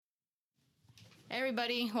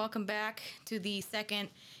Everybody, welcome back to the second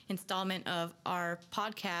installment of our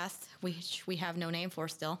podcast, which we have no name for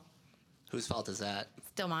still. Whose fault is that?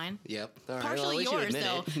 Still mine. Yep. All right, Partially well, yours,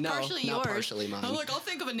 though. No, partially not yours. partially mine. I'm like, I'll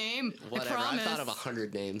think of a name. Whatever. I promise. I thought of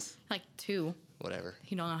 100 names. Like 2. Whatever.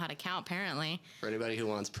 You don't know how to count, apparently. For anybody who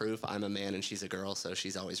wants proof, I'm a man and she's a girl, so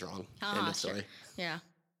she's always wrong. End of story. Sure. Yeah.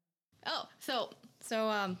 Oh,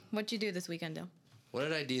 so what'd you do this weekend, Dill? What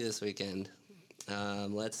did I do this weekend?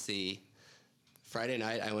 Let's see. Friday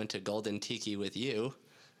night, I went to Golden Tiki with you.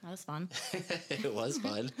 That was fun. It was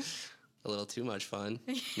fun. A little too much fun.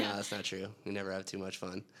 Yeah. No, that's not true. We never have too much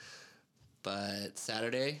fun. But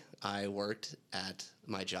Saturday, I worked at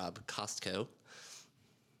my job, Costco.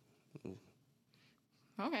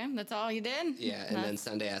 Okay, that's all you did? Yeah, and then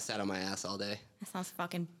Sunday, I sat on my ass all day. That sounds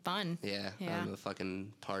fucking fun. Yeah, I'm a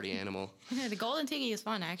fucking party animal. The Golden Tiki is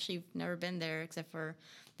fun. I actually never been there except for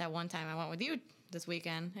that one time I went with you this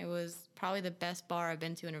weekend. It was probably the best bar I've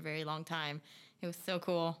been to in a very long time. It was so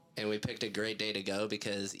cool. And we picked a great day to go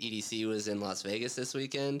because EDC was in Las Vegas this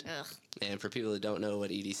weekend. Ugh. And for people who don't know what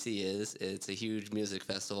EDC is, it's a huge music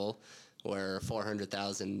festival where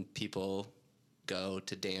 400,000 people go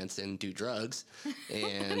to dance and do drugs.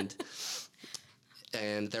 And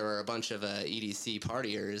and there were a bunch of EDC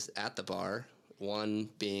partiers at the bar. One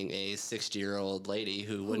being a 60-year-old lady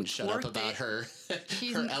who wouldn't shut up about her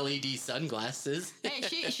LED sunglasses. Hey,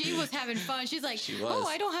 she was having fun. She's like, She was. oh,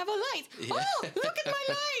 I don't have a light. Yeah. Oh, look at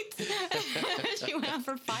my light. She went out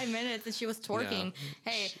for 5 minutes and she was twerking.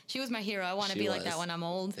 No. Hey, she was my hero. I want to be like that when I'm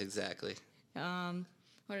old. Exactly. What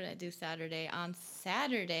did I do Saturday? On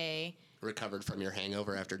Saturday, Recovered from your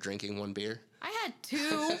hangover after drinking one beer. I had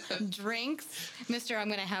 2 drinks. Mister, I'm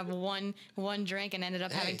going to have one drink and ended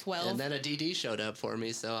up having 12. And then a DD showed up for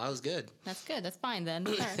me, so I was good. That's good. That's fine then.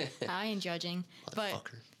 I ain't judging. But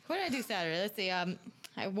Motherfucker. what did I do Saturday? Let's see.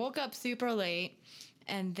 I woke up super late,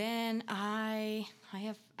 and then I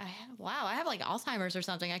have like Alzheimer's or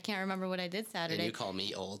something. I can't remember what I did Saturday. And you call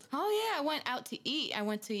me old. Oh yeah, I went out to eat. I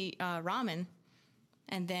went to eat ramen,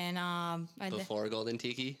 and then Before Golden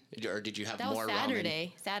Tiki? Or did you have that was more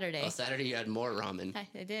Saturday. ramen? Saturday. Oh, Saturday you had more ramen. I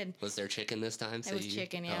did. Was there chicken this time? It was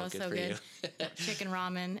chicken. Yeah, it was so good. Chicken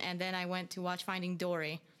ramen, and then I went to watch Finding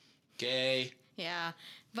Dory. Gay. Yeah,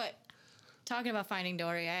 but talking about Finding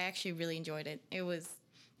Dory, I actually really enjoyed it. I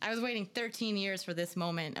was waiting 13 years for this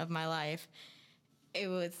moment of my life. It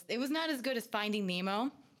was not as good as Finding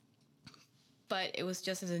Nemo, but it was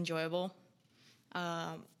just as enjoyable.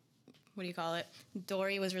 What do you call it?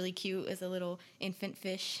 Dory was really cute as a little infant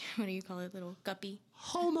fish. What do you call it? Little guppy.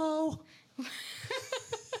 Homo.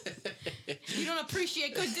 You don't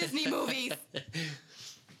appreciate good Disney movies.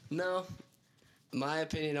 No. My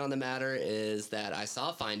opinion on the matter is that I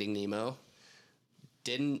saw Finding Nemo.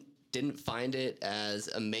 Didn't find it as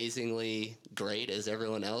amazingly great as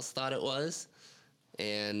everyone else thought it was.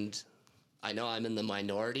 And I know I'm in the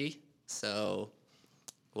minority, so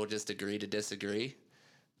we'll just agree to disagree.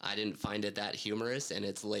 I didn't find it that humorous, and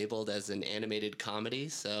it's labeled as an animated comedy,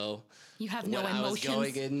 so... You have no emotions. I was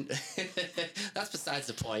going in... That's besides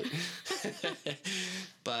the point.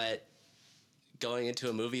 But going into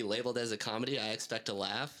a movie labeled as a comedy, I expect to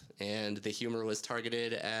laugh, and the humor was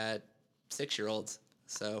targeted at 6-year-olds.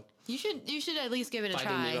 So you should at least give it a try.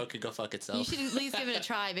 Finding Nemo could go fuck itself. You should at least give it a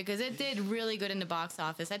try because it did really good in the box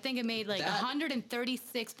office. I think it made like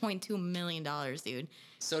 $136.2 million, dude.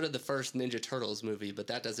 So did the first Ninja Turtles movie, but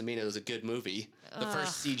that doesn't mean it was a good movie. The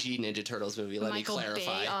first CG Ninja Turtles movie, let me clarify.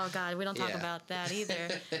 Bay. Oh, God, we don't talk about that either.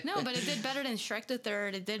 No, but it did better than Shrek the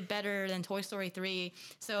Third. It did better than Toy Story 3.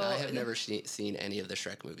 So I have never seen any of the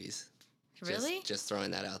Shrek movies. Really? Just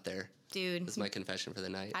throwing that out there. Dude, this is my confession for the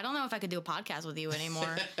night. I don't know if I could do a podcast with you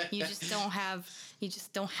anymore. You just don't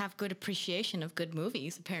have good appreciation of good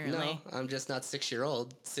movies, apparently. No, I'm just not 6 years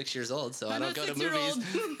old, so I don't go to movies.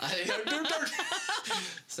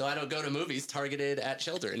 So I don't go to movies targeted at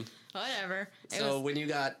children. Whatever. So when you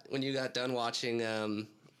got done watching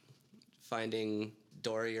Finding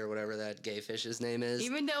Dory or whatever that gay fish's name is,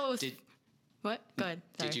 even though it was what? Go ahead.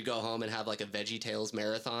 Sorry. Did you go home and have like a VeggieTales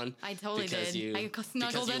marathon? I totally did. I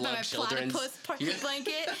snuggled in my platypus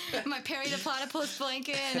blanket, my Perry the Platypus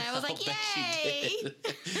blanket, and I was like, yay!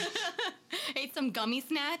 Ate some gummy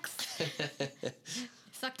snacks.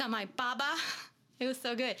 Sucked on my baba. It was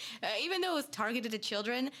so good. Even though it was targeted at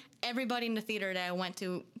children, everybody in the theater that I went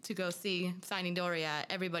to go see Finding Dory at,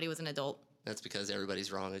 everybody was an adult. That's because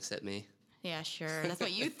everybody's wrong except me. Yeah, sure. That's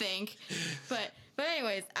what you think. But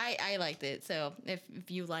anyways, I liked it. So if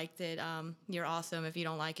you liked it, you're awesome. If you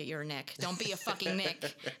don't like it, you're a Nick. Don't be a fucking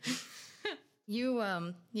Nick. You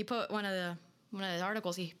put one of one of the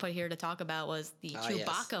articles he put here to talk about was the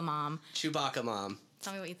Chewbacca mom. Chewbacca mom.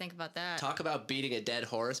 Tell me what you think about that. Talk about beating a dead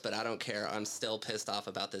horse, but I don't care. I'm still pissed off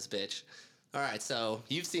about this bitch. All right, so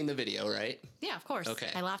you've seen the video, right? Yeah, of course. Okay.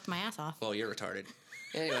 I laughed my ass off. Well, you're retarded.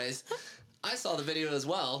 Anyways, I saw the video as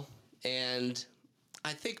well, and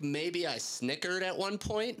I think maybe I snickered at one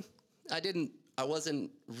point. I wasn't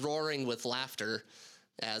roaring with laughter,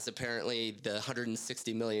 as apparently the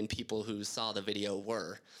 160 million people who saw the video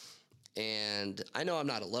were. And I know I'm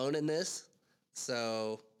not alone in this,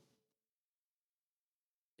 so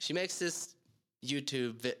she makes this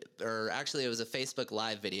or actually it was a Facebook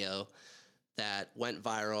Live video that went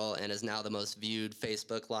viral and is now the most viewed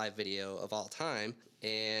Facebook Live video of all time.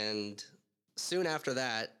 And soon after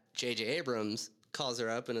that, J.J. Abrams calls her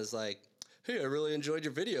up and is like, hey, I really enjoyed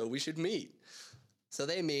your video. We should meet. So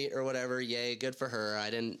they meet or whatever. Yay, good for her.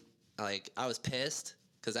 I was pissed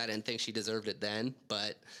because I didn't think she deserved it then,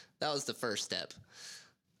 but that was the first step.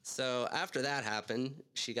 So after that happened,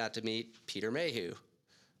 she got to meet Peter Mayhew.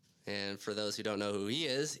 And for those who don't know who he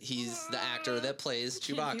is, he's the actor that plays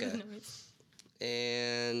Chewbacca.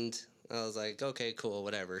 And I was like, okay, cool,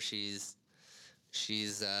 whatever. She's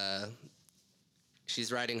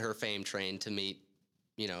riding her fame train to meet,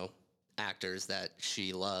 actors that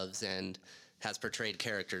she loves and has portrayed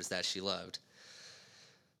characters that she loved.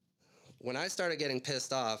 When I started getting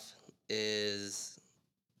pissed off is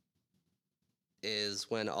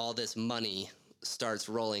when all this money starts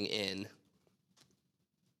rolling in.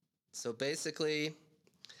 So basically,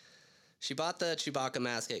 she bought the Chewbacca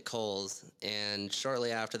mask at Kohl's, and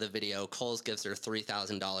shortly after the video, Kohl's gives her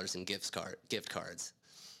 $3,000 in gift cards.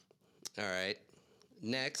 All right.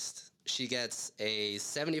 Next, she gets a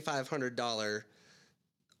 $7,500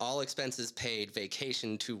 all expenses paid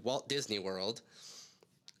vacation to Walt Disney World.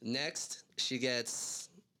 Next, she gets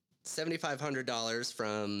 $7,500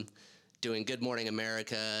 from doing Good Morning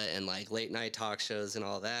America and like late night talk shows and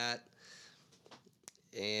all that.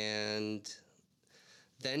 And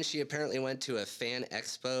then she apparently went to a fan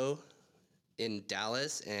expo in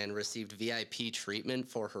Dallas and received VIP treatment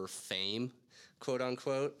for her fame, quote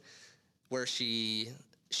unquote, where she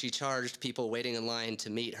charged people waiting in line to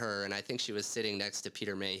meet her, and I think she was sitting next to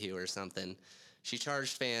Peter Mayhew or something. She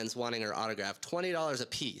charged fans wanting her autograph $20 a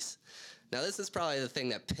piece. Now, this is probably the thing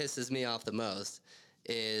that pisses me off the most,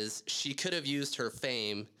 is she could have used her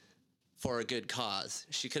fame for a good cause.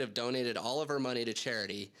 She could have donated all of her money to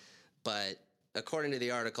charity, but according to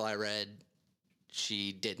the article I read,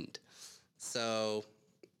 she didn't. So,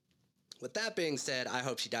 with that being said, I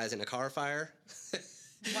hope she dies in a car fire.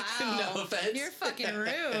 Wow. No offense. You're fucking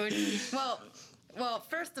rude. Well,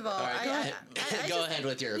 first of all, right, go ahead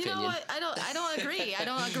with your opinion. You know what? I don't agree. I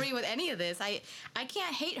don't agree with any of this. I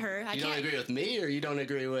can't hate her. You don't agree with me, or you don't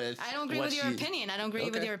agree with? I don't agree with your opinion. I don't agree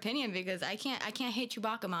with your opinion because I can't hate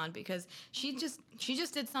Chewbacca Mom because she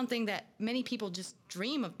just did something that many people just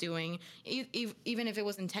dream of doing, even if it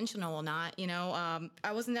was intentional or not.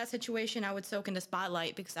 I was in that situation. I would soak in the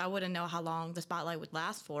spotlight because I wouldn't know how long the spotlight would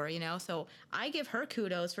last for. So I give her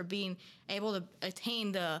kudos for being able to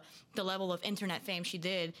attain the level of internet fame she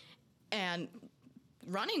did and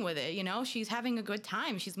running with it. She's having a good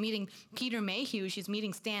time. She's meeting Peter Mayhew. She's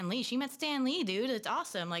meeting Stan Lee. She met Stan Lee, dude. It's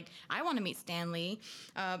awesome. Like, I want to meet Stan Lee.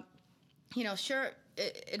 Sure,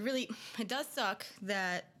 it does suck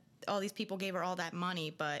that all these people gave her all that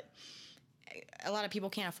money, but a lot of people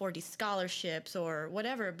can't afford these scholarships or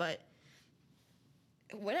whatever, but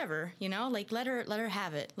whatever, let her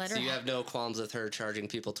have it. So you have no qualms with her charging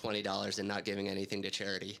people $20 and not giving anything to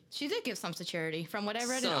charity? She did give some to charity from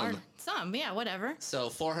whatever some, yeah, whatever. So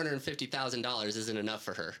 $450,000 isn't enough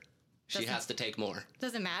for her. She has to take more.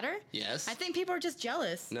 Does it matter? Yes. I think people are just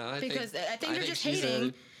jealous. No, I think they're just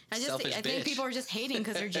hating. I think people are just hating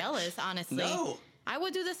because they're jealous, honestly. No. I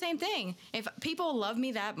would do the same thing. If people love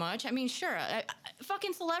me that much, sure.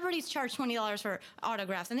 Fucking celebrities charge $20 for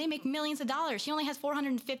autographs, and they make millions of dollars. She only has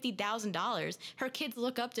 $450,000. Her kids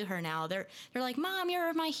look up to her now. They're like, Mom,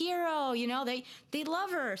 you're my hero. They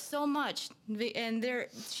love her so much, and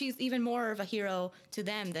she's even more of a hero to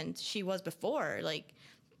them than she was before. Like,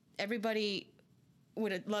 everybody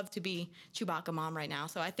would love to be Chewbacca Mom right now.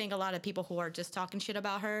 So I think a lot of people who are just talking shit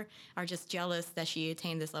about her are just jealous that she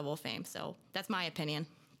attained this level of fame. So that's my opinion.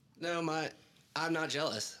 No, I'm not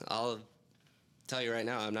jealous. I'll tell you right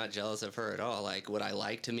now, I'm not jealous of her at all. Like, would I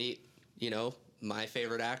like to meet, my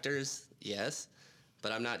favorite actors? Yes.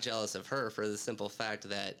 But I'm not jealous of her for the simple fact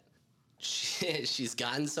that she's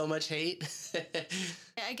gotten so much hate.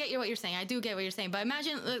 I I get what you're saying. I do get what you're saying. But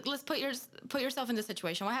imagine, let's put yourself in this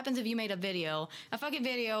situation. What happens if you made a fucking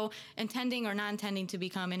video, intending or not intending to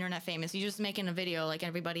become internet famous? You're just making a video like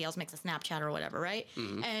everybody else makes a Snapchat or whatever, right?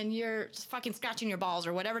 Mm-hmm. And you're just fucking scratching your balls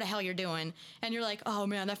or whatever the hell you're doing, and you're like, oh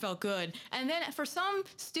man, that felt good. And then for some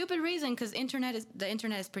stupid reason, because the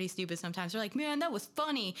internet is pretty stupid sometimes, you're like, man, that was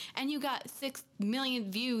funny, and you got 6 million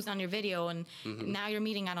views on your video, and now you're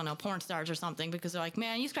meeting, I don't know, porn stars or something, because they're like,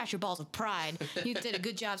 man, you scratch your balls with pride. You did a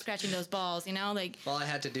good job scratching those balls, you know? Like, all I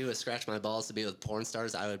had to do was scratch my balls to be with porn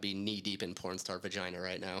stars. I would be knee deep in porn star vagina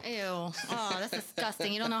right now. Ew. Oh, that's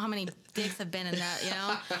disgusting. You don't know how many dicks have been in that, you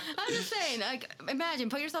know? I'm just saying, like, imagine,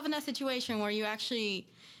 put yourself in that situation where you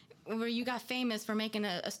got famous for making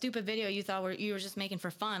a stupid video you thought you were just making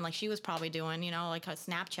for fun, like she was probably doing, you know, like a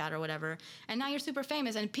Snapchat or whatever. And now you're super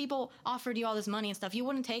famous and people offered you all this money and stuff. You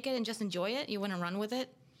wouldn't take it and just enjoy it? You wouldn't run with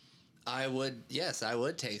it? I would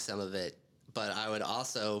take some of it, but I would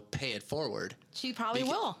also pay it forward. She probably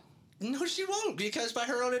will. No, she won't, because by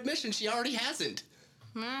her own admission, she already hasn't.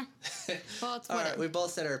 Well, it's all right, we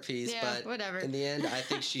both said our piece, but whatever. In the end, I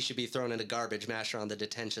think she should be thrown in a garbage masher on the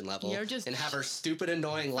detention level and have her stupid,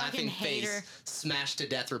 annoying, laughing face smashed to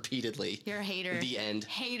death repeatedly. You're a hater. The end.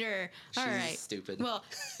 Hater. All She's right. stupid. Well,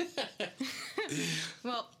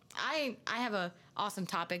 I have a awesome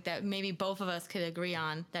topic that maybe both of us could agree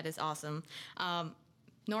on that is awesome.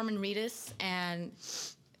 Norman Reedus and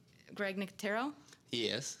Greg Nicotero.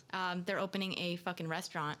 Yes. They're opening a fucking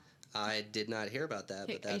restaurant. I did not hear about that,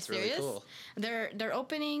 but that's really cool. They're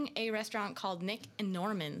opening a restaurant called Nick and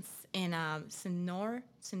Norman's in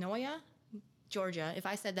Senoia, Georgia. If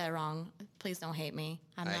I said that wrong, please don't hate me.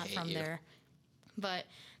 I'm not from there. But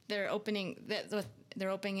they're opening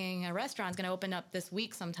a restaurant. It's going to open up this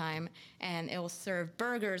week sometime, and it will serve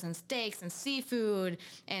burgers and steaks and seafood,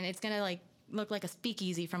 and it's going to like look like a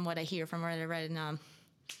speakeasy from what I hear, from what I read in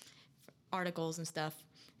articles and stuff.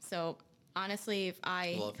 So honestly, if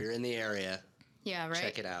you're in the area, yeah, right,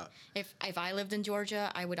 check it out. If I lived in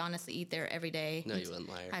Georgia, I would honestly eat there every day. No, you wouldn't,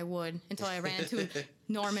 liar. I would, until I ran into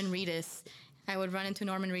Norman Reedus. I would run into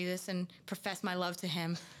Norman Reedus and profess my love to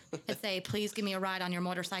him and say, please give me a ride on your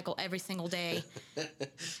motorcycle every single day.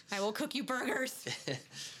 I will cook you burgers.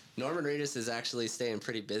 Norman Reedus is actually staying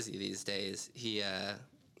pretty busy these days. He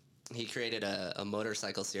created a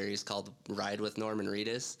motorcycle series called Ride with Norman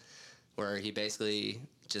Reedus, where he basically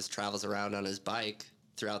just travels around on his bike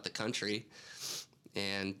throughout the country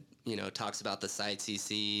and, you know, talks about the sights he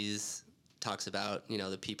sees, talks about, you know,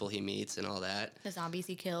 the people he meets and all that. The zombies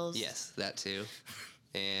he kills. Yes, that too.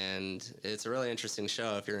 And it's a really interesting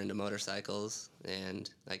show if you're into motorcycles. And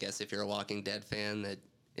I guess if you're a Walking Dead fan, that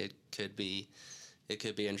it could be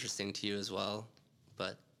interesting to you as well.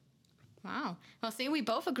 But wow. Well, see, we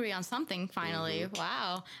both agree on something finally. Mm-hmm.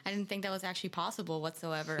 Wow. I didn't think that was actually possible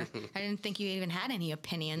whatsoever. I didn't think you even had any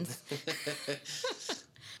opinions.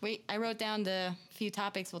 I wrote down the few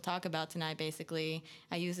topics we'll talk about tonight, basically.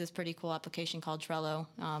 I use this pretty cool application called Trello.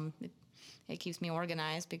 It keeps me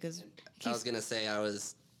organized because... I was going to say, I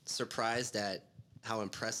was surprised at how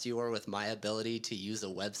impressed you were with my ability to use a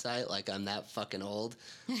website. Like, I'm that fucking old.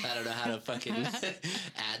 I don't know how to fucking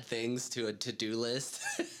add things to a to-do list.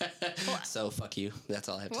 So, fuck you. That's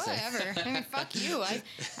all I have to say. Whatever. I mean, fuck you.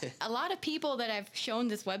 A lot of people that I've shown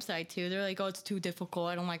this website to, they're like, oh, it's too difficult.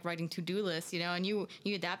 I don't like writing to-do lists, you know, and you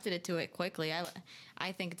adapted it to it quickly.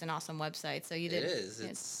 I think it's an awesome website. So you did. It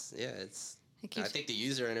is. I think the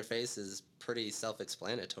user interface is pretty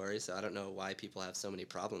self-explanatory, so I don't know why people have so many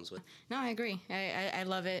problems with. No, I agree. I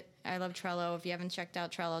love it. I love Trello. If you haven't checked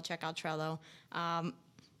out Trello, check out Trello. In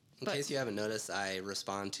case you haven't noticed, I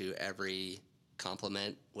respond to every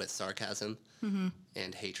compliment with sarcasm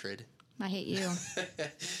and hatred. I hate you.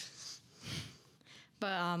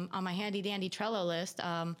 But on my handy-dandy Trello list,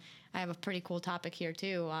 I have a pretty cool topic here,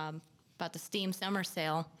 too, about the Steam Summer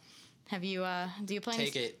Sale. Have you? Do you plan?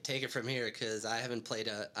 Take it from here, because I haven't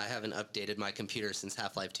updated my computer since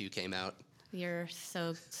Half-Life 2 came out. You're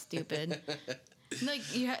so stupid. Like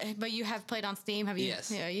but you have played on Steam, have you?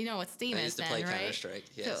 Yes. Yeah, you know what Steam is, then, right? I used to play Counter-Strike.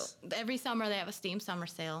 Yes. So every summer they have a Steam Summer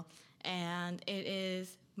Sale, and it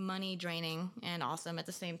is money draining and awesome at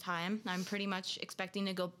the same time. I'm pretty much expecting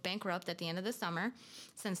to go bankrupt at the end of the summer,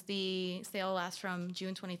 since the sale lasts from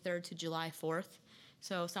June 23rd to July 4th.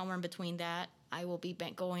 So somewhere in between that, I will be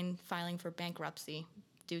filing for bankruptcy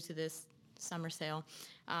due to this summer sale.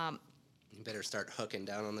 You better start hooking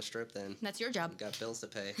down on the strip then. That's your job. You've got bills to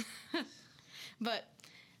pay. But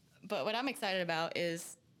what I'm excited about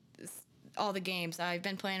is all the games. I've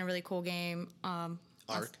been playing a really cool game.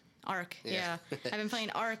 Ark? Ark, yeah. I've been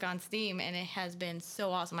playing Ark on Steam, and it has been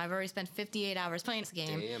so awesome. I've already spent 58 hours playing this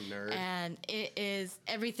game. Damn, nerd. And it is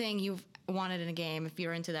everything you've wanted in a game if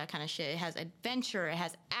you're into that kind of shit. It has adventure, it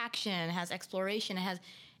has action, it has exploration, it has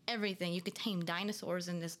everything. You could tame dinosaurs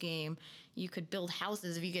in this game. You could build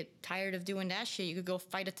houses. If you get tired of doing that shit, you could go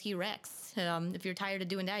fight a T-Rex. If you're tired of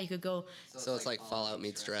doing that, you could go... So it's like Fallout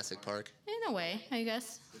meets Jurassic Park? In a way, I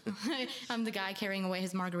guess. I'm the guy carrying away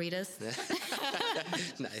his margaritas.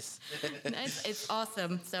 Nice. It's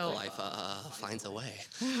awesome. So Life finds a way.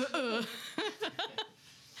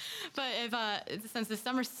 But if since the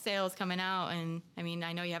summer sale is coming out, and I mean,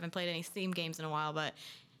 I know you haven't played any Steam games in a while, but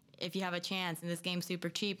if you have a chance, and this game's super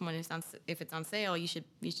cheap when if it's on sale, you should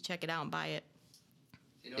check it out and buy it.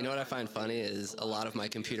 You know what I find funny is a lot of my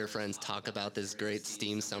computer friends talk about this great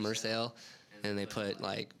Steam summer sale, and they put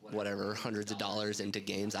like whatever hundreds of dollars into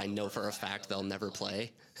games I know for a fact they'll never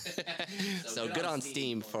play. So good on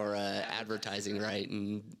Steam for advertising right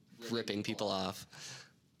and ripping people off.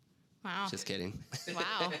 Wow. Just kidding.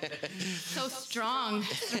 Wow. So strong.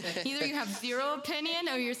 Either you have zero opinion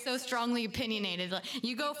or you're so strongly opinionated. Like,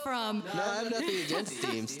 you go from... No, I have nothing against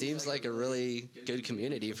Steam. Steam's like a really good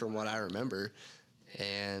community from what I remember.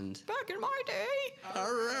 And Back in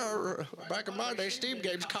my day, Steam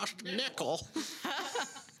games cost a nickel.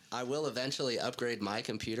 I will eventually upgrade my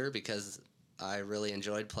computer because I really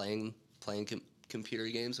enjoyed playing computer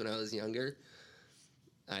games when I was younger.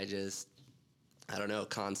 I don't know,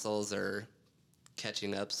 consoles are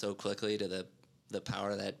catching up so quickly to the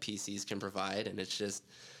power that PCs can provide, and it's just,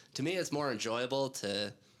 to me, it's more enjoyable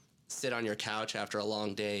to sit on your couch after a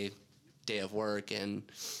long day of work and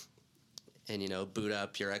you know, boot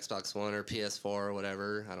up your Xbox One or PS4 or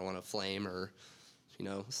whatever. I don't want to flame or, you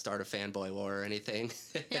know, start a fanboy war or anything.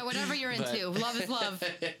 Yeah, whatever you're into. Love is love.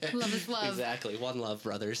 Love is love. Exactly. One love,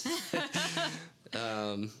 brothers.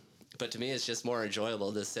 But to me, it's just more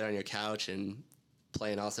enjoyable to sit on your couch and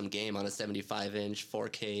play an awesome game on a 75-inch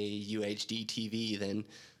 4K UHD TV than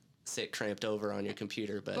sit cramped over on your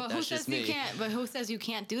computer. But that's just me. Who says you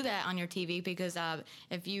can't do that on your TV? Because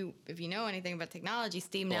if you know anything about technology,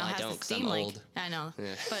 Steam now has the Steam Link. I know,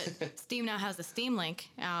 yeah. But Steam now has the Steam Link.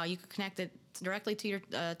 You can connect it directly to your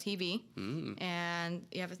TV, and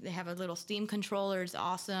they have a little Steam controller. It's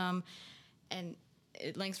awesome, and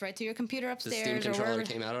it links right to your computer upstairs. The Steam controller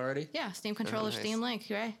came out already? Yeah, Steam controller, nice. Steam Link,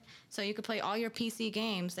 right? So you could play all your PC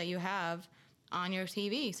games that you have on your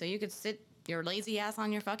TV. So you could sit your lazy ass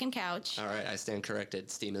on your fucking couch. All right, I stand corrected.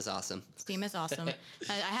 Steam is awesome. Steam is awesome.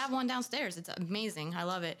 I have one downstairs. It's amazing. I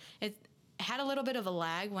love it. It had a little bit of a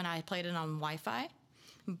lag when I played it on Wi-Fi,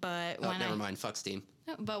 but never mind. Fuck Steam.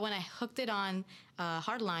 But when I hooked it on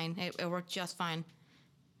Hardline, it worked just fine.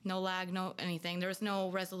 No lag, no anything. There was no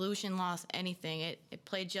resolution loss, anything. It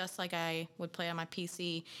played just like I would play on my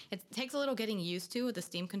PC. It takes a little getting used to with the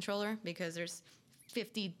Steam controller because there's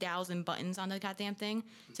 50,000 buttons on the goddamn thing.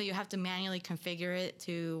 So you have to manually configure it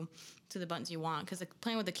to the buttons you want. Because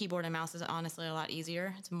playing with the keyboard and mouse is honestly a lot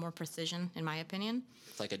easier. It's more precision, in my opinion.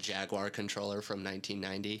 It's like a Jaguar controller from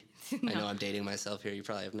 1990. No. I know I'm dating myself here. You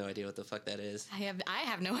probably have no idea what the fuck that is. I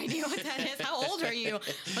have no idea what that is. How old are you?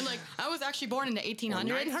 I'm like, I was actually born in the 1800s. Well,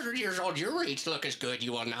 900 years old. Your age look as good.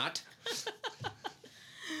 You will not.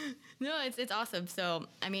 No, it's awesome. So,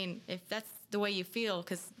 I mean, if that's the way you feel,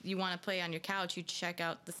 because you want to play on your couch, you check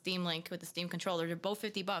out the Steam Link with the Steam controller. They're both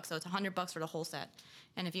 $50, so it's $100 for the whole set.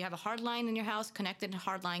 And if you have a hardline in your house, connect it to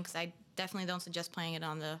hardline, because I definitely don't suggest playing it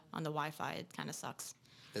on the Wi-Fi. It kind of sucks.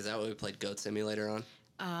 Is that what we played Goat Simulator on?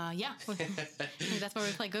 Yeah. That's what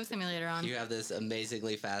we played Goat Simulator on. You have this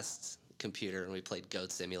amazingly fast computer, and we played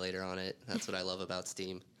Goat Simulator on it. That's what I love about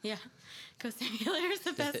Steam. Yeah. Goat Simulator is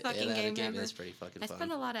the best fucking game ever. That's pretty fucking fun. I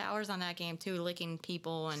spent a lot of hours on that game, too, licking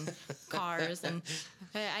people and cars. And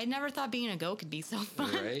I never thought being a goat could be so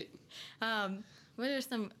fun. Right? What are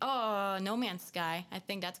some... Oh, No Man's Sky. I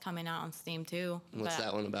think that's coming out on Steam, too. What's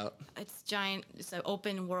that one about? It's giant. It's an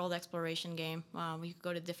open world exploration game. You can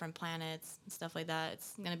go to different planets and stuff like that.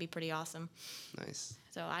 It's going to be pretty awesome. Nice.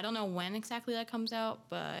 So I don't know when exactly that comes out,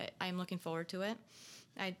 but I'm looking forward to it.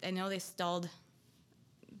 I know they stalled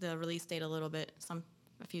the release date a little bit,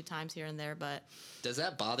 a few times here and there, but... Does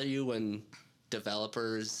that bother you when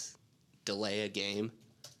developers delay a game?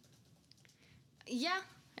 Yeah.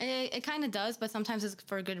 It kind of does, but sometimes it's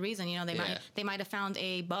for a good reason. You know, they might have found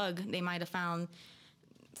a bug. They might have found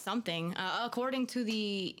something. According to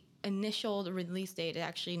the initial release date,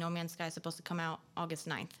 actually, No Man's Sky is supposed to come out August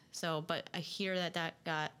 9th. So, but I hear that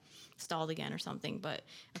got stalled again or something. But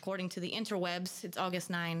according to the interwebs, it's August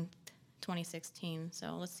 9th, 2016.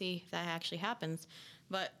 So let's see if that actually happens.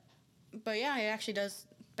 But yeah, it actually does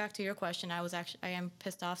back to your question, I am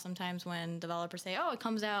pissed off sometimes when developers say, oh, it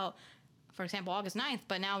comes out, for example, August 9th,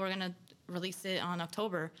 but now we're going to release it on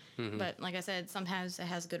October. But like I said, sometimes it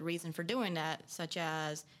has good reason for doing that, such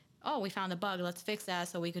as, oh, we found a bug, let's fix that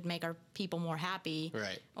so we could make our people more happy.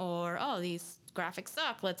 Right. Or, oh, these graphics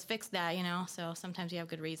suck, let's fix that, you know? So sometimes you have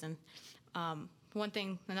good reason.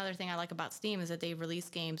 Another thing I like about Steam is that they release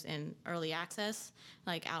games in early access,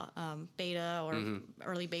 like beta or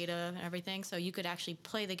early beta and everything. So you could actually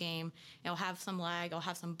play the game. It'll have some lag, it'll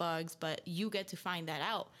have some bugs, but you get to find that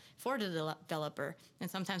out for the developer.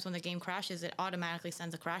 And sometimes when the game crashes, it automatically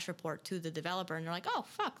sends a crash report to the developer, and they're like, oh,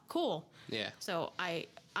 fuck, cool. Yeah. So I'm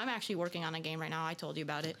actually working on a game right now. I told you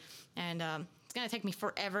about it. And it's going to take me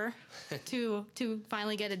forever to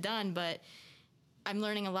finally get it done, but I'm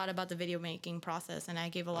learning a lot about the video making process, and I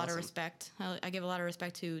give a lot of respect. I give a lot of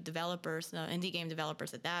respect to developers, indie game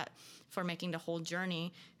developers at that, for making the whole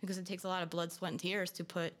journey, because it takes a lot of blood, sweat, and tears to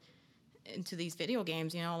put into these video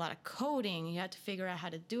games. You know, a lot of coding. You have to figure out how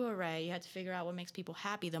to do it right. You have to figure out what makes people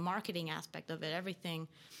happy, the marketing aspect of it, everything.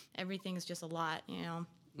 Everything is just a lot, you know.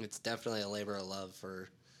 It's definitely a labor of love for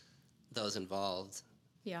those involved.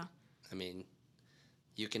 Yeah. I mean,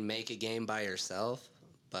 you can make a game by yourself,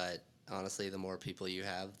 but honestly, the more people you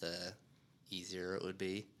have, the easier it would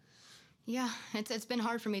be. Yeah, it's been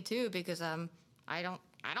hard for me too, because I don't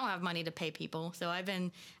have money to pay people. So I've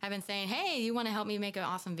been saying, hey, you want to help me make an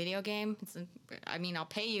awesome video game? I'll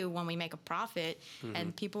pay you when we make a profit.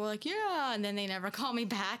 And people were like, yeah, and then they never call me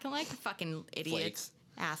back. I'm like, fucking idiots. Flakes.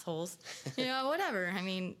 Assholes. You know, whatever. I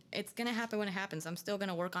mean, it's gonna happen when it happens. I'm still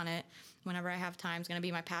gonna work on it whenever I have time. It's gonna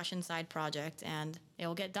be my passion side project, and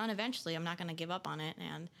it'll get done eventually. I'm not gonna give up on it,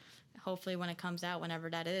 and hopefully when it comes out, whenever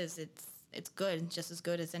that is, it's good, just as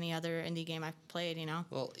good as any other indie game I've played, you know?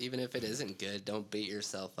 Well, even if it isn't good, don't beat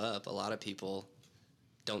yourself up. A lot of people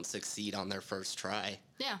don't succeed on their first try.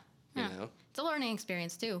 Yeah. You know? It's a learning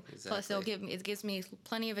experience too. Exactly. Plus it gives me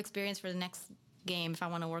plenty of experience for the next game if I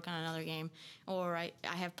want to work on another game. Or I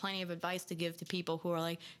have plenty of advice to give to people who are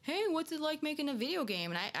like, hey, what's it like making a video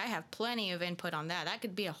game? And I have plenty of input on that. That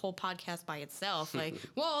could be a whole podcast by itself. Like,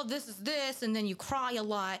 well, this is this, and then you cry a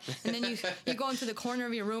lot, and then you go into the corner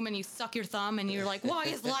of your room and you suck your thumb, and you're like, why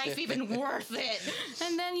is life even worth it?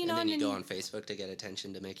 And then, you know... And then you go on Facebook to get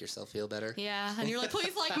attention to make yourself feel better. Yeah, and you're like,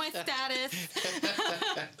 please like my status.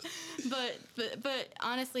 But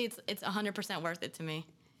honestly, it's 100% worth it to me.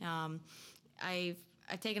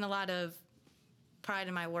 I've taken a lot of pride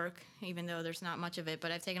in my work, even though there's not much of it,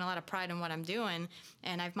 but I've taken a lot of pride in what I'm doing,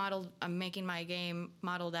 and I'm making my game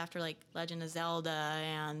modeled after like Legend of Zelda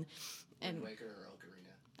and Wind Waker or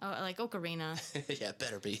Ocarina? Oh, like Ocarina. Yeah,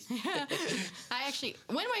 better be.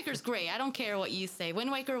 Wind Waker's great. I don't care what you say.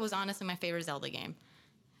 Wind Waker was honestly my favorite Zelda game.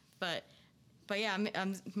 But yeah,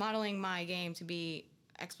 I'm modeling my game to be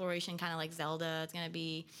exploration, kind of like Zelda. It's going to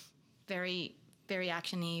be very, very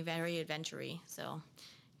action-y, very adventure-y. So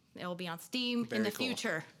it'll be on Steam in the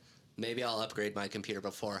future. Maybe I'll upgrade my computer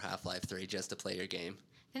before Half-Life 3 just to play your game.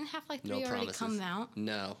 Didn't Half-Life 3 already come out?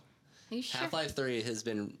 No. Are you sure? Half-Life 3 has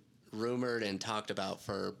been rumored and talked about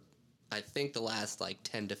for, I think, the last,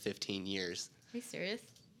 10 to 15 years. Are you serious?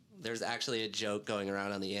 There's actually a joke going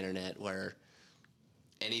around on the internet where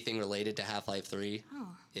anything related to Half-Life 3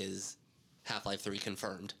 is Half-Life 3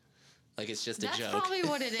 confirmed. Like, it's just a joke. That's probably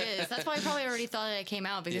what it is. That's why I probably already thought that it came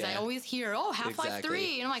out, because I always hear, Half-Life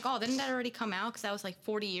 3. And I'm like, didn't that already come out? Because that was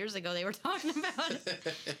 40 years ago they were talking about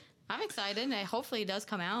it. I'm excited. Hopefully it does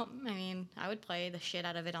come out. I mean, I would play the shit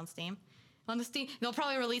out of it on Steam. They'll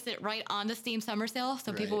probably release it right on the Steam summer sale,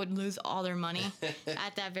 so people would lose all their money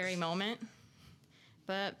at that very moment.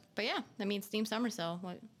 But yeah, I mean, Steam summer sale,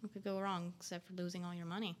 what could go wrong except for losing all your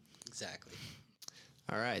money? Exactly.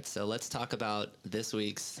 All right, so let's talk about this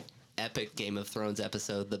week's epic Game of Thrones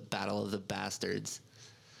episode, The Battle of the Bastards.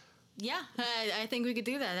 Yeah, I think we could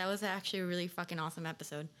do that. That was actually a really fucking awesome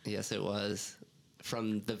episode. Yes, it was.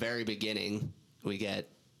 From the very beginning, we get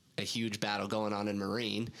a huge battle going on in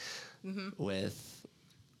Meereen with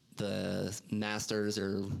the Masters,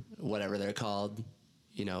 or whatever they're called,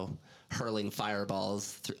 hurling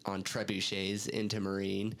fireballs on trebuchets into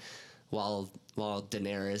Meereen, while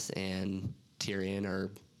Daenerys and Tyrion are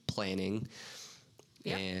planning.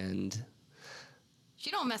 Yep. And she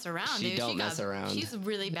don't mess around, dude. She don't mess around. She's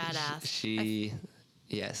really badass.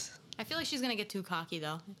 Yes. I feel like she's gonna get too cocky,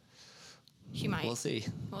 though. She might. We'll see.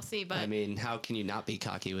 But I mean, how can you not be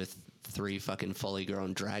cocky with 3 fucking fully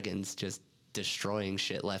grown dragons just destroying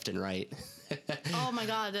shit left and right? Oh my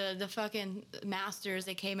god, the fucking Masters,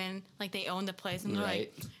 they came in like they owned the place, and they're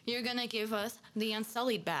like, you're gonna give us the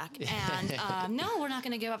Unsullied back, and no, we're not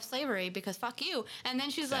gonna give up slavery because fuck you. And then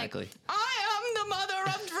she's like, I am the mother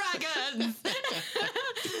of dragons.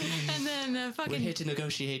 And then fucking... We're here to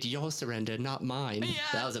negotiate your surrender, not mine. Yeah.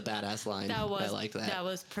 That was a badass line. I like that. That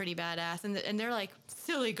was pretty badass. And they're like,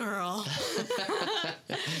 silly girl.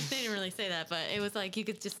 They didn't really say that, but it was like, you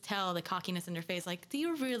could just tell the cockiness in her face. Like, do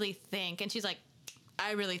you really think? And she's like,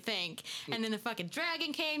 I really think. And then the fucking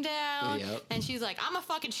dragon came down, and she's like, I'm gonna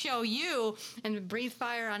fucking show you, and breathe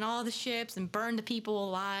fire on all the ships and burn the people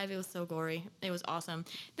alive. It was so gory. It was awesome.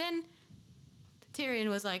 Then Tyrion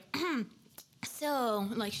was like, so,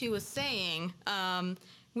 like she was saying,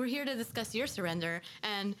 we're here to discuss your surrender,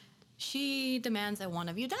 and she demands that one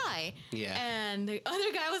of you die. Yeah. And the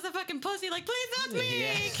other guy was a fucking pussy, like, please, that's me!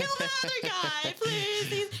 Yeah. Kill the other guy,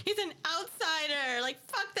 please! He's an outsider! Like,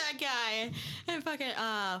 fuck that guy! And fucking,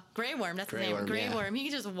 Grey Worm, that's his name. Grey Worm. He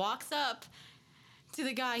just walks up to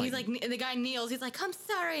the guy. He's like, the guy kneels. He's like, I'm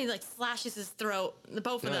sorry. He like slashes his throat.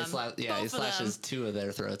 Both of them. He slashes two of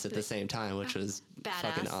their throats at the same time, which was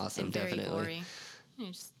fucking awesome. And definitely. Very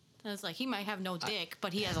gory. I was like, he might have no dick,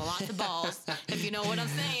 but he has a lot of balls, if you know what I'm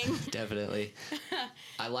saying. Definitely.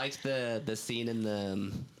 I liked the scene in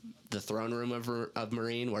the throne room of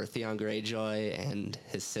Meereen where Theon Greyjoy and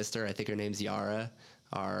his sister, I think her name's Yara,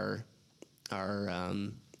 are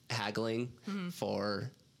haggling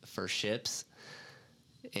for ships.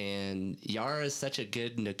 And Yara is such a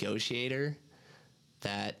good negotiator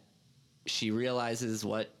that she realizes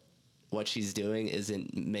what she's doing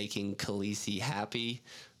isn't making Khaleesi happy.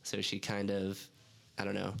 So she kind of, I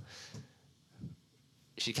don't know,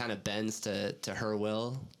 she kind of bends to her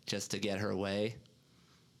will just to get her way.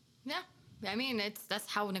 Yeah. I mean, that's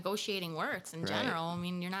how negotiating works in general. I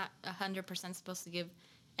mean, you're not 100% supposed to give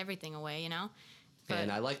everything away, you know? But,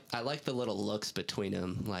 and I like the little looks between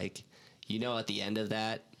them. Like, you know, at the end of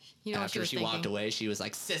that, after she walked away, she was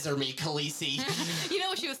like, "Scissor me, Khaleesi." You know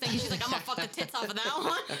what she was thinking? She's like, "I'm gonna fuck the tits off of that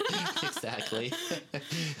one." Exactly.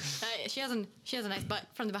 She has a nice butt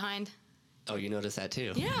from the behind. Oh, you noticed that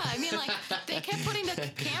too? Yeah, I mean, like, they kept putting the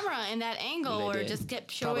camera in that angle, or just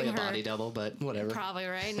kept showing her. Probably a body double, but whatever. Probably,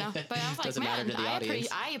 right? No, but I was like, man,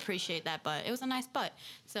 I appreciate that butt. It was a nice butt.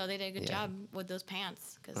 So they did a good job with those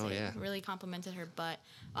pants because they really complimented her butt.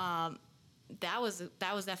 That was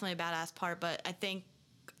definitely a badass part, but I think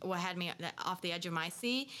what had me off the edge of my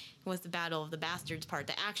seat was the Battle of the Bastards part,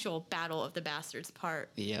 the actual Battle of the Bastards part.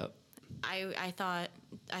 Yep. I thought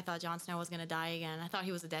Jon Snow was gonna die again. I thought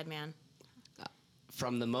he was a dead man.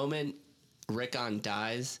 From the moment Rickon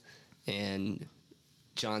dies and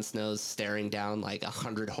Jon Snow's staring down like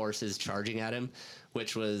 100 horses charging at him,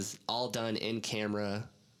 which was all done in camera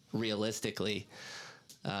realistically.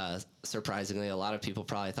 Surprisingly, a lot of people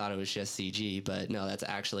probably thought it was just CG, but no, that's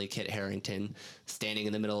actually Kit Harington standing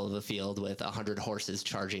in the middle of a field with 100 horses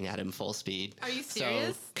charging at him full speed. Are you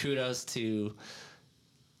serious? So kudos to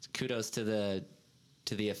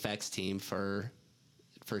the effects team for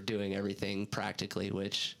doing everything practically,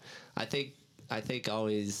 which I think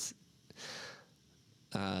always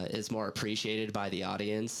is more appreciated by the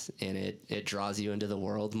audience, and it draws you into the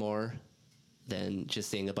world more than just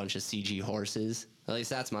seeing a bunch of CG horses. At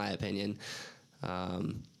least that's my opinion.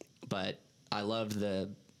 But I loved the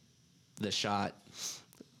shot,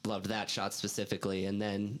 loved that shot specifically, and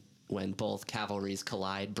then when both cavalries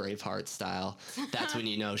collide Braveheart style, that's when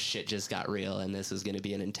you know shit just got real, and this was going to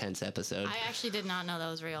be an intense episode. I actually did not know that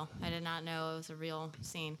was real. I did not know it was a real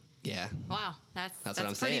scene. Yeah. Wow, that's what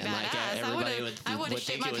I'm saying. Badass. Like everybody would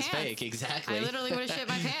think it was fake. Exactly. I literally would have shit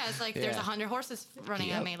my pants. Like there's 100 horses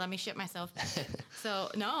running at me. Let me shit myself. So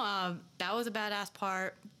no, that was a badass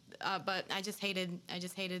part. But I just hated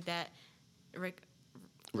that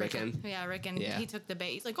Rickon. Yeah, Rickon. Yeah. He took the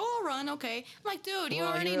bait. He's like, "Oh, I'll run, okay." I'm like, dude, you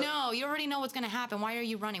already know. You already know what's gonna happen. Why are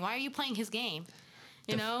you running? Why are you playing his game?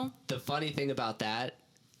 You know. The funny thing about that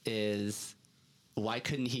is, why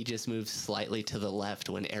couldn't he just move slightly to the left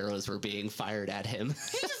when arrows were being fired at him?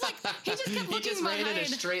 He just kept looking. He just ran in a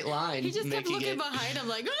straight line. He just kept looking behind him,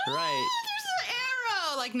 like, "Oh, right. There's an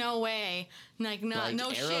arrow!" Like, no way. Like, no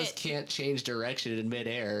arrows shit. Arrows can't change direction in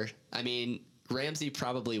midair. I mean, Ramsay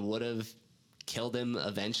probably would have killed him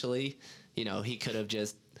eventually. You know, he could have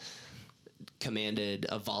just commanded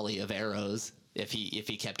a volley of arrows if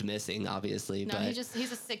he kept missing, obviously. No, but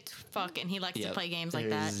he's a sick fuck, and he likes to play games like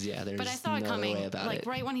that. Yeah, there's but I saw it coming. Like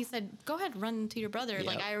right when he said, "Go ahead, run to your brother."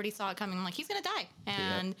 Like I already saw it coming. I'm like, he's gonna die,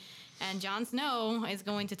 and Jon Snow is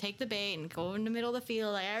going to take the bait and go in the middle of the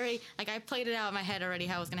field. I played it out in my head already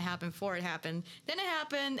how it was gonna happen before it happened. Then it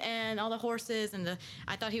happened, and all the horses and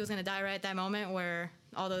I thought he was gonna die right at that moment where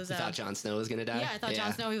all those. You thought Jon Snow was gonna die? Yeah, I thought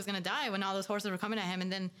Jon Snow was gonna die when all those horses were coming at him,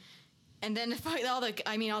 and then And then all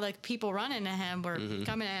the people running to him were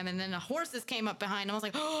coming at him, and then the horses came up behind him. I was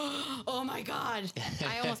like, oh my God.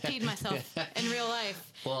 I almost peed myself in real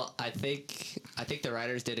life. Well, I think the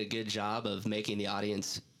writers did a good job of making the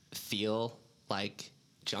audience feel like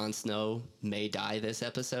Jon Snow may die this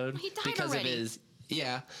episode. He died because already.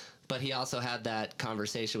 But he also had that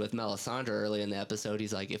conversation with Melisandre early in the episode.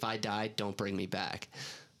 He's like, if I die, don't bring me back.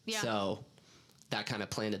 Yeah. So that kind of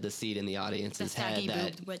planted the seed in the audience's head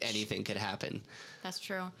that anything could happen. That's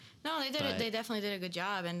true. No, they did it. They definitely did a good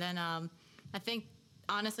job. And then I think,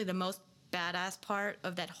 honestly, the most badass part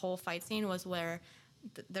of that whole fight scene was where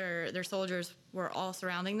their soldiers were all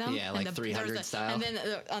surrounding them. Yeah, like 300 style. And then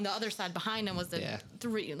on the other side behind them was the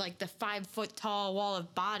 5-foot tall wall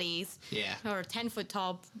of bodies. Yeah. Or 10-foot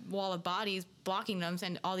tall wall of bodies blocking them,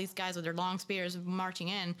 and all these guys with their long spears marching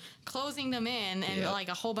in, closing them in, and like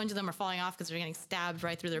a whole bunch of them are falling off because they're getting stabbed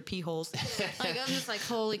right through their pee holes. Like, I'm just like,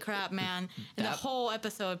 holy crap, man. And the whole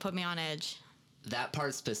episode put me on edge. That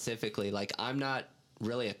part specifically, like, I'm not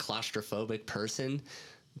really a claustrophobic person,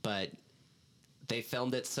 but they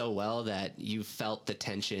filmed it so well that you felt the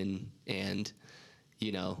tension and,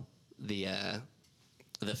 you know, the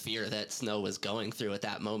fear that Snow was going through at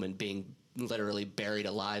that moment, being literally buried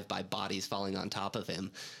alive by bodies falling on top of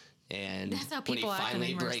him. And when he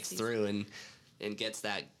finally breaks through and gets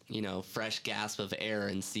that, you know, fresh gasp of air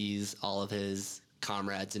and sees all of his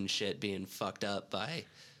comrades and shit being fucked up by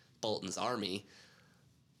Bolton's army,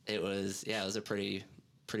 it was a pretty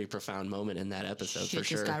profound moment in that episode. Shit for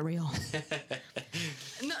sure. Just got real.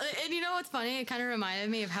 No, and you know what's funny? It kind of reminded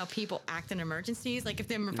me of how people act in emergencies. Like if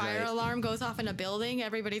the fire alarm goes off in a building,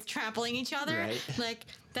 everybody's trampling each other. Right. Like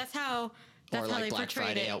that's how That's or how like they Black portrayed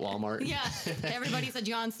Friday it. at Walmart. Yeah, everybody's a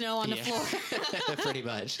Jon Snow on the floor. Pretty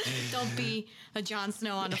much. Don't be a Jon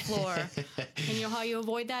Snow on the floor. And you know how you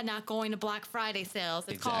avoid that? Not going to Black Friday sales.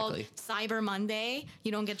 It's called Cyber Monday.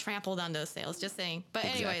 You don't get trampled on those sales. Just saying. But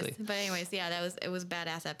anyways, yeah, it was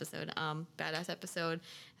badass episode. Badass episode.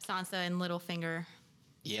 Sansa and Littlefinger.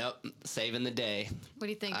 Yep, saving the day. What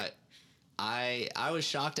do you think? I was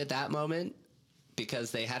shocked at that moment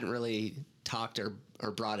because they hadn't really talked or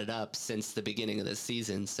brought it up since the beginning of this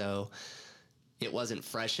season, so it wasn't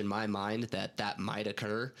fresh in my mind that might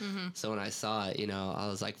occur. Mm-hmm. So when I saw it, I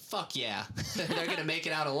was like, fuck yeah, they're gonna make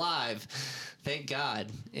it out alive, thank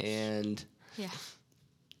God. And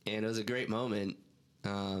it was a great moment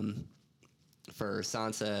for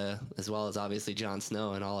Sansa, as well as obviously Jon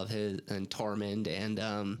Snow and all of his, and Tormund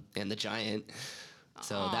and the Giant.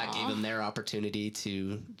 So that gave him their opportunity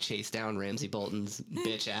to chase down Ramsay Bolton's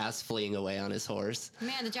bitch ass fleeing away on his horse.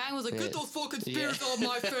 Man, the Giant was like, get those fucking spears off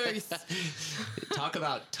my face. Talk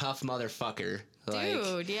about tough motherfucker.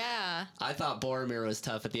 Dude, yeah. I thought Boromir was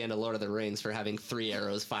tough at the end of Lord of the Rings for having 3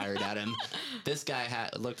 arrows fired at him. This guy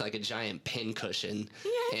looked like a giant pincushion,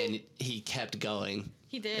 and he kept going.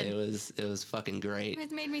 He did. It was fucking great.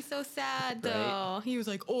 It made me so sad, though. Right? He was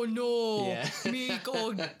like, "Oh no, me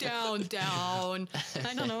go down."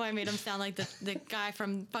 I don't know why I made him sound like the guy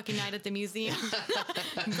from fucking Night at the Museum.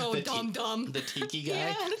 Go dumb. The tiki guy.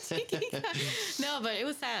 Yeah, the tiki guy. No, but it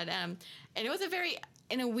was sad. And it was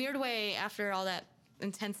in a weird way, after all that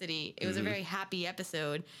intensity, it was a very happy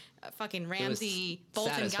episode. Fucking Ramsay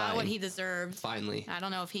Bolton got what he deserved. Finally. I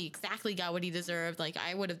don't know if he exactly got what he deserved. Like,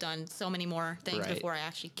 I would have done so many more things before I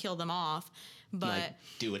actually killed them off. But like,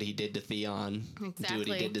 do what he did to Theon. Exactly.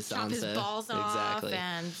 Do what he did to Sansa. Chop his balls off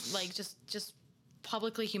and like just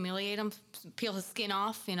publicly humiliate him, peel his skin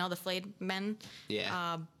off, the flayed men.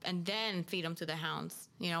 Yeah. And then feed him to the hounds,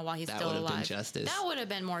 while he's still alive. That would have been justice. That would have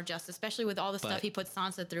been more justice, especially with all the stuff he put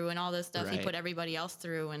Sansa through and all the stuff he put everybody else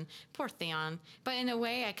through, and poor Theon. But in a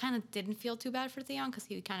way, I kind of didn't feel too bad for Theon because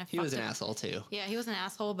he kind of He was an asshole too. Yeah, he was an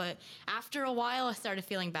asshole, but after a while, I started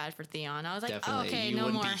feeling bad for Theon. I was like, Definitely. okay, you no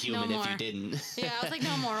wouldn't more. Be human no more. if you didn't. Yeah, I was like,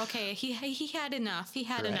 no more. Okay, he had enough. He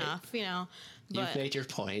had enough, But you've made your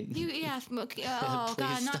point. Oh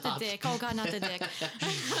God, not the dick. Oh God, not the dick.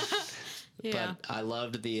 Yeah. But I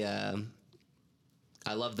loved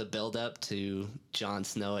the build up to Jon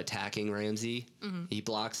Snow attacking Ramsay. Mm-hmm. He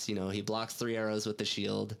blocks 3 arrows with the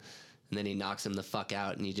shield, and then he knocks him the fuck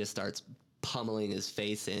out, and he just starts pummeling his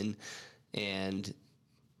face in, and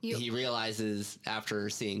he realizes after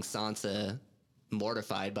seeing Sansa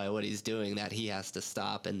mortified by what he's doing that he has to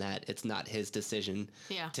stop, and that it's not his decision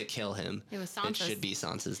to kill him. It was Sansa's. It should be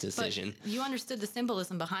Sansa's decision. But you understood the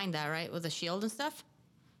symbolism behind that, right? With the shield and stuff?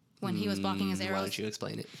 When he was blocking his arrows. Why don't you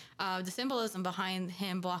explain it? The symbolism behind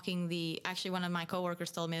him blocking actually one of my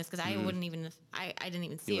coworkers told me this, because I didn't even see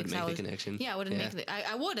it. You wouldn't make the connection? Yeah, I wouldn't make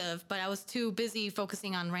I would have, but I was too busy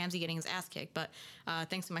focusing on Ramsay getting his ass kicked. But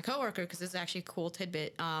thanks to my coworker, because this is actually a cool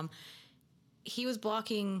tidbit, he was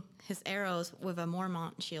blocking his arrows with a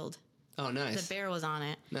Mormont shield. Oh, nice. The bear was on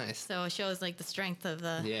it. Nice. So it shows like the strength of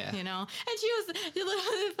the, Yeah. you know. And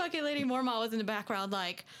the fucking Lady Mormont was in the background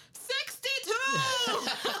like, 62!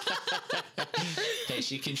 Hey,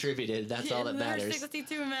 she contributed. That's all that matters.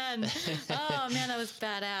 62 men. Oh, man, that was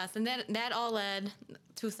badass. And that all led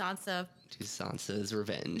to Sansa. To Sansa's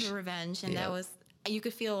revenge. And that was, you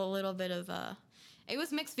could feel a little bit of, it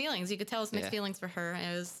was mixed feelings. You could tell it was mixed feelings for her.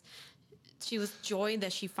 She was joyed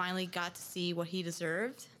that she finally got to see what he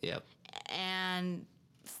deserved. Yep. And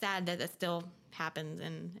sad that it still happens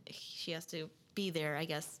and she has to be there, I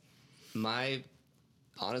guess.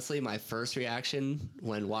 Honestly, my first reaction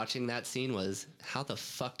when watching that scene was, how the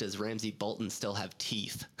fuck does Ramsay Bolton still have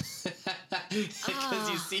teeth? Because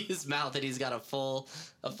you see his mouth and he's got a full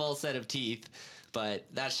set of teeth. But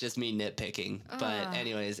that's just me nitpicking. But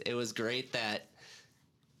anyways, it was great that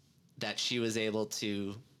she was able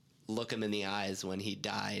to look him in the eyes when he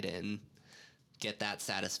died and get that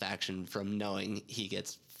satisfaction from knowing he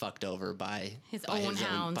gets fucked over by his own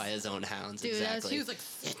hounds. Dude, exactly. She was like,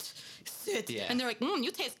 sit. Yeah. And they're like, you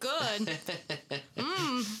taste good.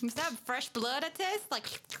 Is that fresh blood I taste? Like,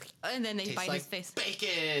 and then they Tastes bite like his face.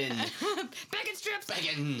 Bacon. Bacon strips.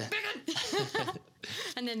 Bacon.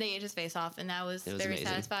 And then they ate his face off, and that was very amazing.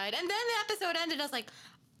 Satisfied. And then the episode ended. I was like,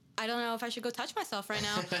 I don't know if I should go touch myself right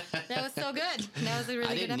now. That was so good. That was a really good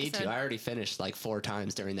episode. I didn't need to. I already finished like 4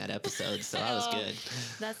 times during that episode, so that was good.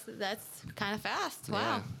 That's kind of fast. Wow.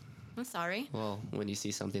 Yeah. I'm sorry. Well, when you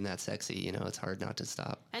see something that sexy, you know, it's hard not to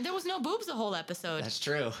stop. And there was no boobs the whole episode. That's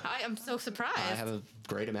true. I am so surprised. I have a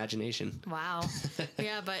great imagination. Wow.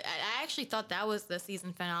 Yeah, but I actually thought that was the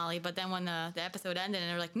season finale, but then when the episode ended and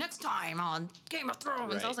they were like, next time on Game of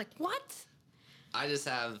Thrones, right. I was like, what? I just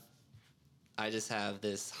have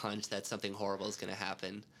this hunch that something horrible is going to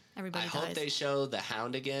happen. Everybody dies. I hope they show the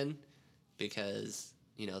Hound again because,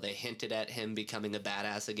 you know, they hinted at him becoming a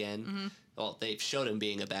badass again. Mm-hmm. Well, they've showed him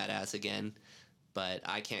being a badass again, but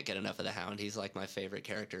I can't get enough of the Hound. He's like my favorite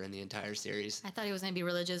character in the entire series. I thought he was going to be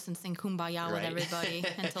religious and sing Kumbaya with everybody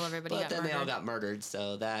until everybody got murdered. But then they all got murdered,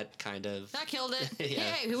 so that kind of... That killed it.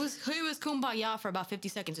 Yeah. He was Kumbaya for about 50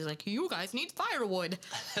 seconds. He's like, you guys need firewood.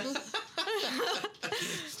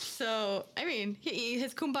 So, I mean,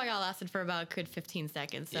 his Kumbaya lasted for about a good 15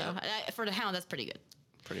 seconds. So, for the Hound, that's pretty good.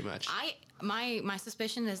 Pretty much. My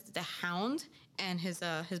suspicion is the Hound and his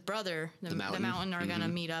brother, the Mountain, are gonna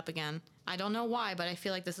meet up again. I don't know why, but I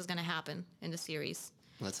feel like this is gonna happen in the series.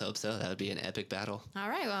 Let's hope so. That would be an epic battle. All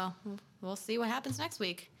right, well, we'll see what happens next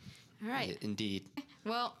week. All right. Indeed.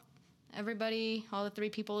 Well, everybody, all the 3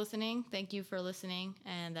 people listening, thank you for listening,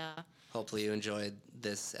 and hopefully you enjoyed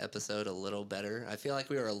this episode a little better. I feel like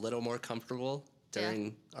we were a little more comfortable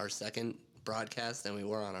during our second broadcast than we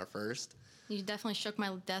were on our first. You definitely shook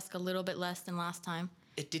my desk a little bit less than last time.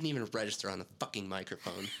 It didn't even register on the fucking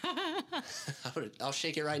microphone. I'll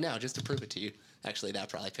shake it right now just to prove it to you. Actually, that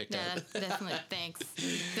probably picked up. Yeah, definitely.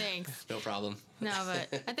 Thanks. No problem. No,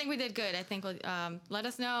 but I think we did good. I think let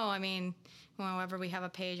us know. I mean, whenever we have a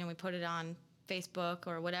page and we put it on Facebook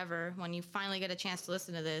or whatever, when you finally get a chance to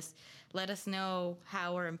listen to this, let us know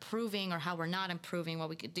how we're improving or how we're not improving, what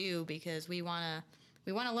we could do, because we want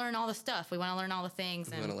to learn all the stuff. We want to learn all the things.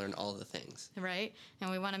 We want to learn all the things. Right?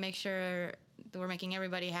 And we want to make sure that we're making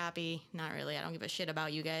everybody happy. Not really. I don't give a shit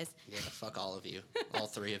about you guys. Yeah, fuck all of you. All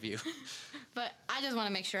 3 of you. But I just want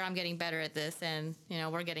to make sure I'm getting better at this and, you know,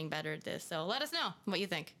 we're getting better at this. So let us know what you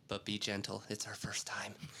think. But be gentle. It's our first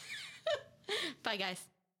time. Bye, guys.